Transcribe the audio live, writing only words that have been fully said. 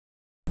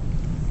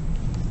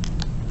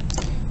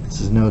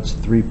This is notes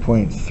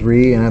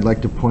 3.3, and I'd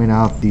like to point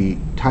out the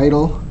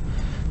title,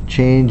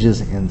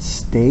 changes in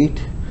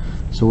state.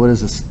 So what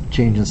does a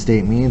change in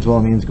state means? Well,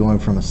 it means going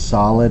from a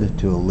solid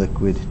to a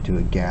liquid to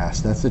a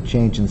gas. That's a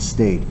change in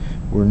state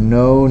where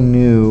no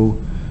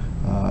new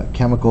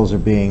chemicals are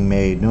being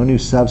made, no new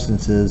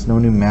substances, no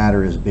new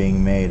matter is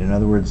being made. In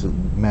other words,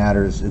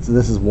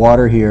 this is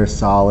water here,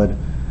 solid,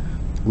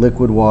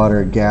 liquid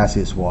water,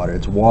 gaseous water.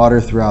 It's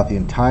water throughout the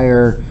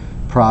entire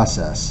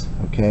process.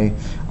 Okay,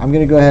 I'm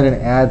going to go ahead and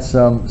add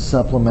some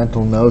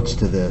supplemental notes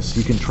to this.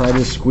 You can try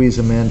to squeeze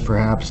them in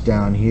perhaps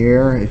down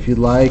here if you'd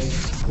like,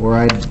 or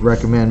I'd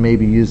recommend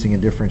maybe using a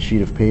different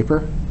sheet of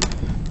paper.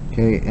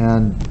 Okay,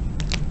 and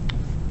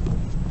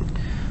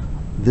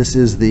this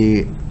is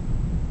the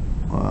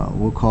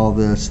we'll call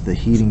this the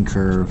heating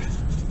curve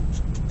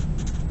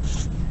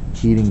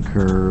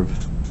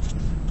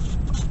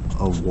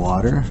of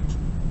water.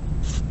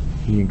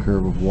 Heating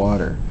curve of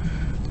water.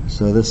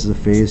 So this is a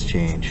phase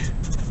change.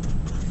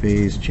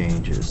 Phase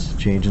changes.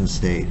 Change in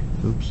state.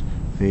 Oops.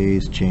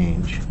 Phase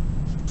change.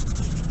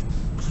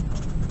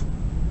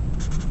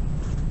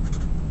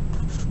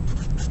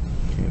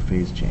 Okay,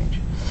 phase change.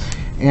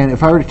 And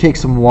if I were to take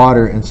some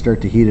water and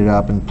start to heat it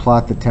up and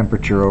plot the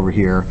temperature over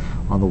here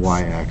on the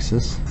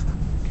y-axis,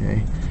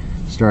 okay,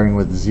 starting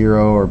with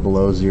 0 or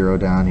below 0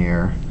 down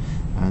here,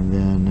 and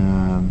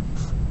then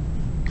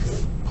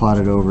plot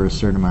it over a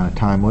certain amount of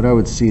time, what I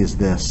would see is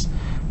this.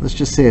 Let's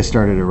just say I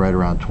started at right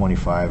around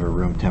 25 or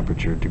room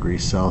temperature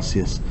degrees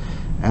Celsius.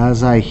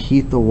 As I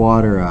heat the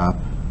water up,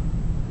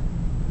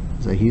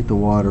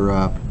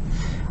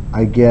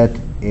 I get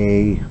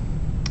a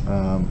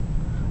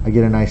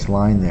nice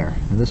line there,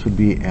 and this would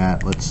be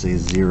at, let's say,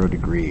 0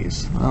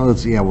 degrees. Well,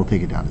 we'll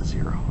take it down to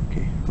 0.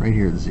 Okay, right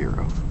here at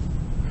 0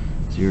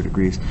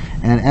 degrees.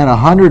 And at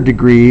 100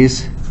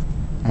 degrees,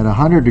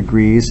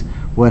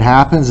 what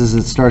happens is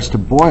it starts to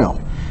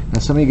boil. Now,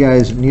 some of you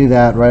guys knew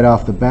that right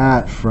off the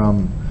bat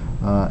from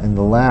in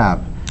the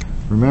lab.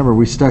 Remember,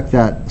 we stuck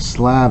that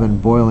slab in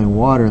boiling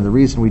water, and the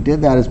reason we did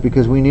that is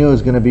because we knew it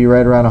was going to be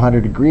right around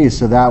 100 degrees,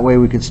 so that way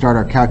we could start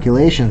our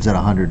calculations at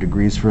 100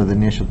 degrees for the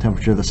initial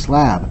temperature of the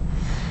slab.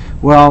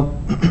 Well,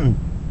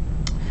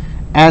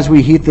 as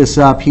we heat this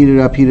up, heat it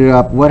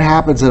up, what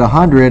happens at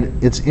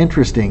 100, it's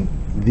interesting.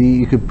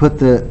 You could put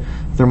the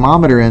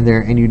thermometer in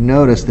there and you'd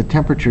notice the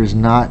temperature is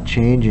not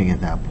changing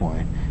at that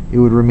point. It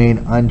would remain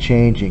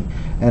unchanging.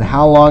 And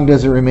how long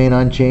does it remain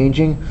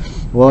unchanging?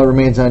 Well, it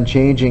remains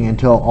unchanging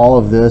until all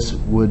of this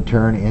would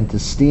turn into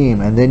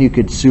steam, and then you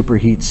could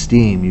superheat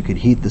steam. You could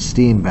heat the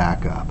steam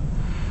back up.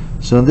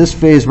 So in this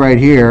phase right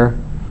here,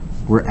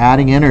 we're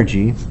adding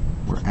energy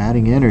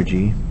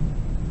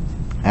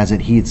as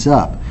it heats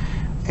up.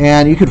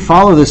 And you could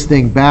follow this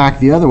thing back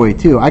the other way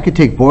too. I could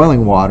take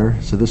boiling water,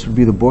 so this would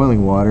be the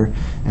boiling water,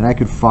 and I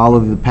could follow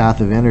the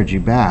path of energy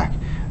back.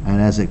 And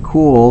as it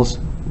cools,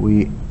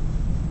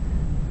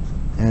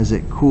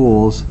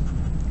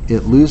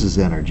 it loses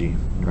energy,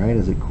 right?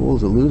 As it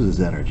cools, it loses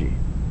energy.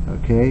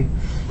 Okay?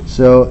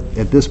 So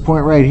at this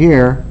point right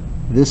here,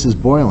 this is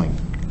boiling.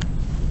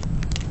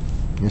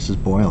 This is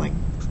boiling.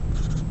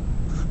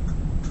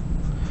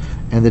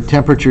 And the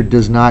temperature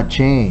does not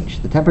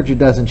change. The temperature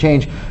doesn't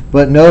change,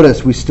 but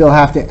notice we still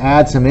have to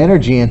add some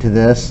energy into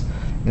this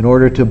in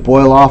order to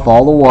boil off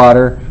all the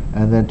water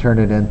and then turn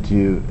it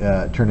into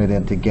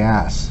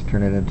gas,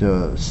 turn it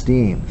into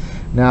steam.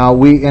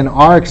 Now, in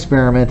our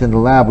experiment in the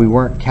lab, we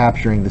weren't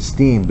capturing the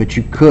steam, but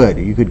you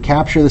could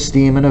capture the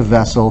steam in a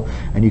vessel,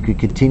 and you could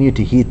continue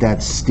to heat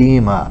that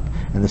steam up,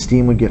 and the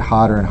steam would get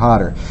hotter and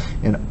hotter.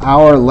 In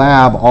our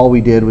lab, all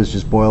we did was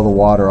just boil the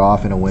water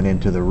off and it went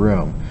into the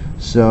room.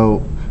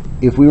 So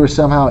if we were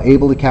somehow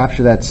able to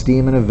capture that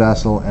steam in a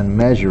vessel and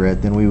measure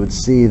it, then we would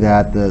see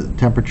that the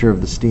temperature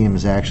of the steam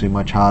is actually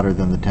much hotter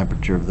than the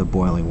temperature of the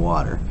boiling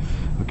water.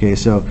 Okay,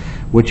 so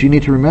what you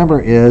need to remember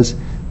is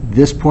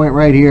this point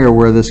right here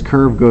where this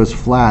curve goes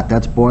flat,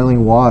 that's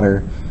boiling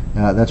water.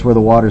 That's where the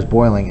water is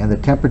boiling, and the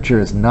temperature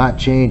is not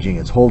changing.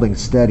 It's holding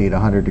steady at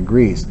 100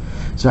 degrees.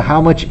 So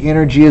how much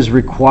energy is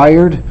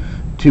required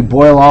to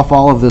boil off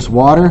all of this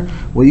water?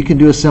 Well, you can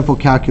do a simple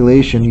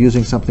calculation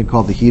using something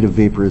called the heat of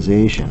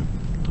vaporization.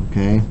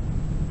 Okay,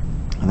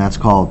 and that's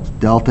called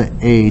delta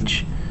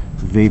H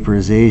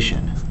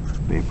vaporization.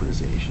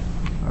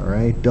 All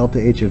right, delta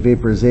H of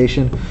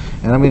vaporization,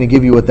 and I'm going to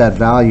give you what that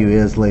value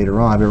is later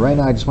on. But right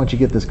now, I just want you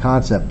to get this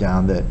concept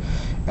down that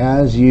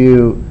as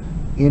you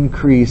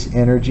increase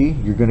energy,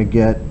 you're going to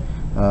get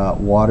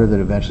water that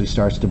eventually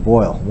starts to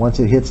boil. Once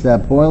it hits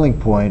that boiling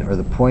point or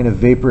the point of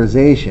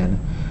vaporization,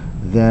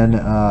 then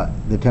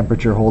the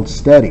temperature holds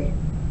steady.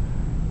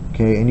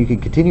 Okay, and you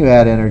can continue to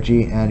add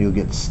energy, and you'll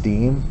get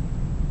steam.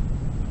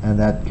 And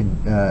that can,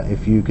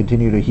 if you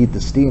continue to heat the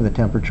steam, the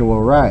temperature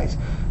will rise.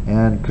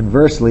 And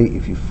conversely,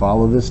 if you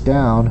follow this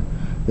down,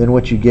 then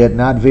what you get,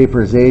 not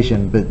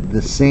vaporization, but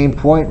the same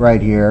point right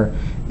here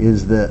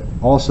is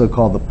also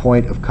called the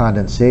point of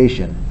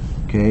condensation.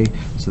 Okay,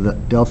 so the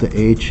delta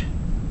H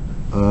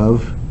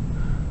of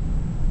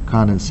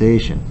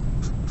condensation.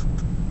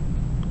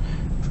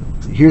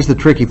 here's the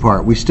tricky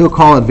part. We still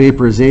call it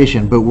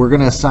vaporization, but we're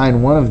going to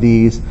assign one of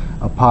these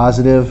a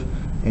positive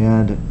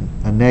and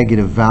a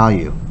negative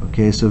value.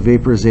 Okay, so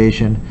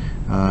vaporization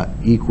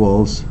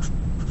equals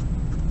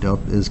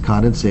delta is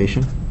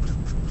condensation,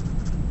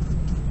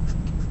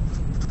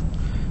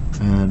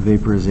 and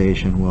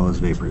vaporization, well, is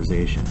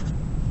vaporization.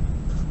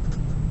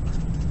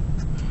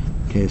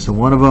 Okay, so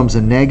one of them's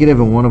a negative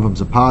and one of them's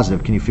a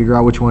positive. Can you figure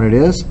out which one it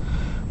is?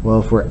 Well,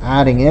 if we're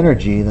adding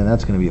energy, then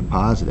that's going to be a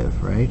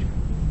positive, right?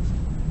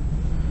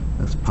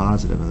 That's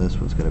positive, and this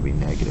one's going to be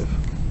negative.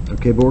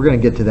 Okay, but we're going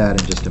to get to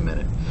that in just a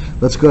minute.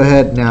 Let's go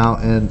ahead now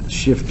and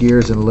shift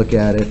gears and look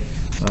at it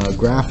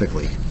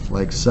graphically,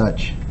 like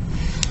such.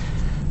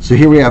 So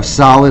here we have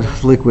solid,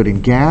 liquid,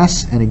 and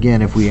gas. And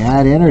again, if we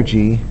add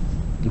energy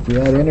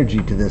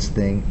to this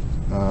thing,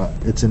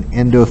 it's an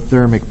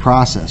endothermic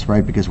process,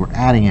 right? Because we're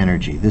adding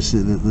energy.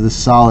 This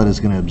solid is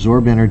going to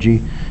absorb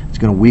energy. It's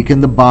going to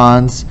weaken the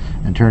bonds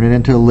and turn it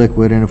into a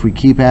liquid. And if we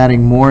keep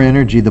adding more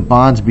energy, the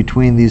bonds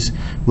between these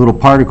little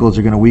particles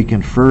are going to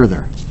weaken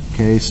further.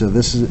 Okay, so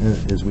this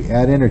is, as we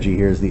add energy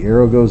here, as the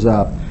arrow goes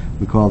up,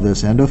 we call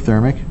this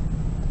endothermic.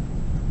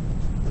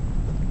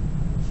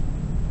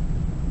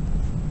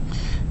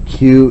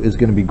 Q is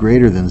going to be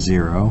greater than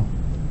 0.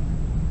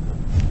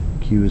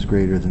 Q is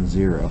greater than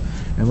 0.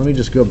 And let me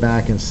just go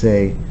back and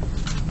say,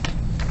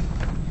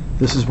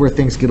 this is where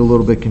things get a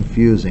little bit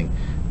confusing.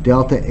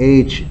 Delta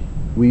H,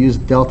 we use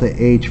delta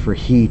H for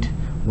heat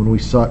when we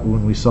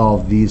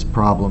solve these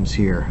problems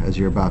here, as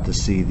you're about to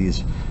see,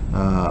 these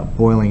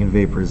boiling and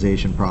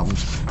vaporization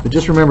problems. But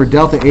just remember,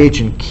 delta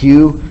H and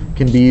Q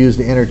can be used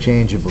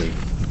interchangeably.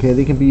 Okay,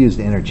 they can be used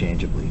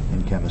interchangeably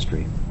in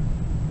chemistry.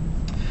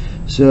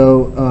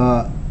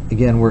 So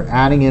again, we're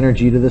adding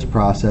energy to this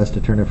process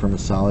to turn it from a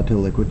solid to a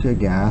liquid to a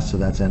gas, so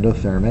that's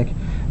endothermic.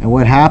 And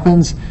what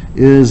happens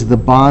is the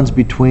bonds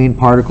between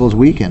particles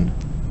weaken.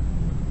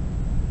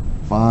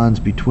 Bonds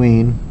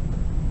between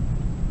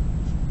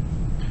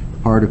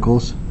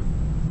particles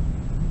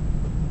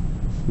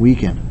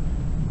weaken.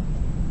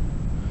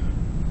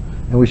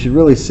 And we should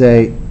really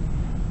say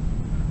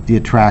the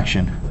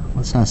attraction.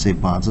 Let's not say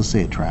bonds, let's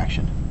say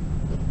attraction.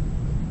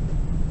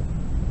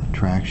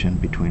 Attraction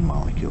between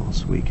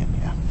molecules weaken,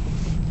 yeah.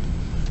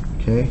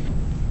 Okay.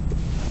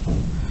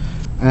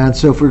 And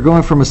so if we're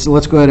going from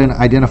let's go ahead and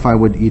identify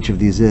what each of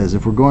these is.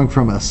 If we're going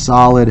from a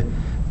solid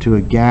to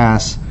a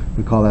gas,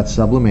 we call that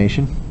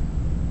sublimation.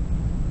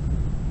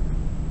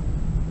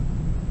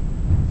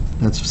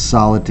 That's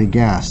solid to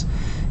gas.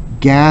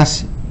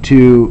 Gas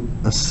to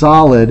a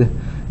solid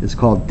is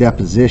called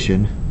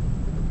deposition.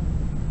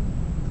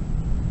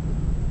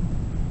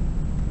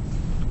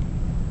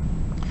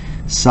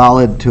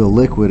 Solid to a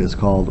liquid is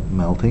called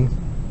melting.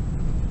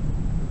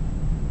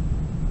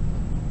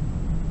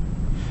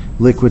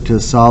 Liquid to a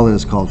solid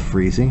is called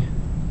freezing.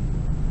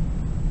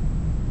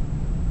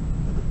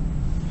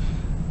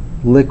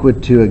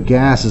 Liquid to a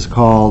gas is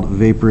called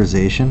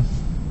vaporization.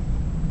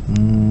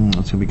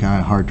 It's going to be kind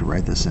of hard to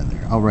write this in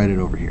there. I'll write it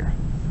over here.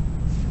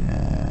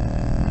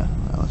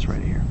 Let's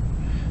write it here.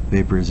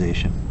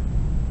 Vaporization.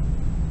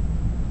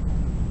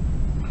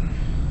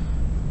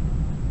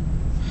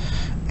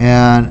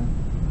 And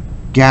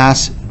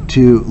gas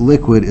to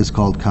liquid is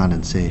called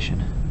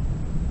condensation.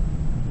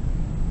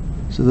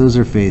 So those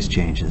are phase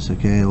changes,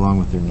 okay, along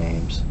with their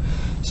names.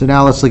 So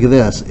now let's look at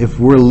this. If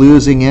we're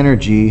losing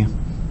energy,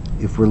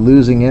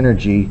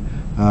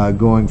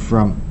 going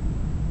from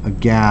a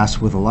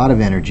gas with a lot of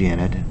energy in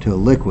it to a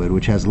liquid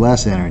which has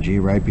less energy,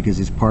 right, because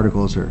these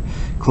particles are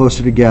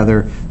closer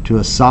together, to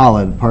a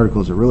solid,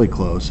 particles are really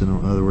close.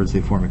 In other words,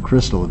 they form a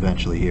crystal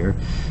eventually here.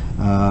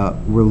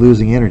 We're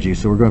losing energy.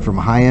 So we're going from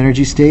a high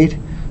energy state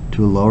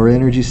to a lower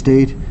energy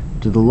state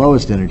to the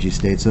lowest energy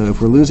state. So if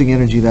we're losing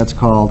energy, that's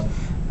called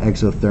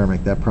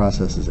exothermic. That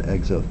process is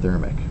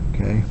exothermic.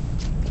 Okay,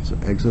 so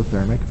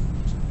exothermic.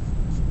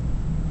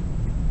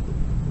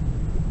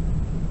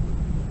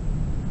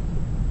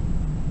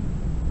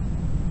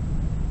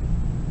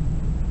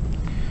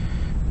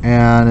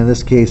 And in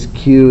this case,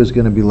 Q is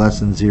going to be less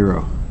than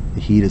 0.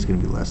 The heat is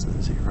going to be less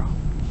than 0.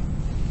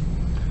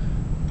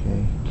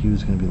 Okay, Q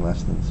is going to be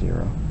less than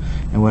 0.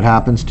 And what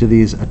happens to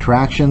these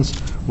attractions?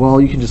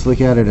 Well, you can just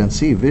look at it and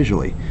see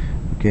visually.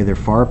 Okay, they're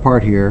far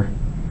apart here.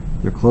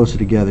 They're closer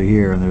together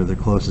here, and they're the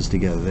closest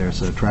together there,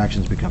 so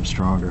attractions become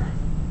stronger.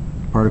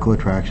 Particle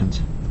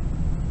attractions.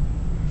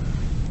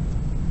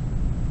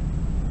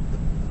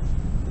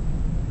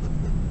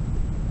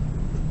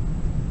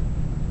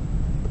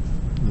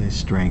 They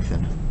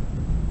strengthen.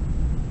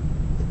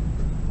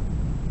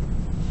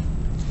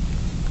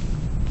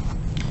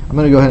 I'm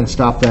going to go ahead and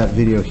stop that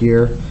video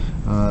here.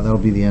 That'll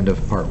be the end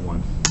of part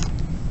 1.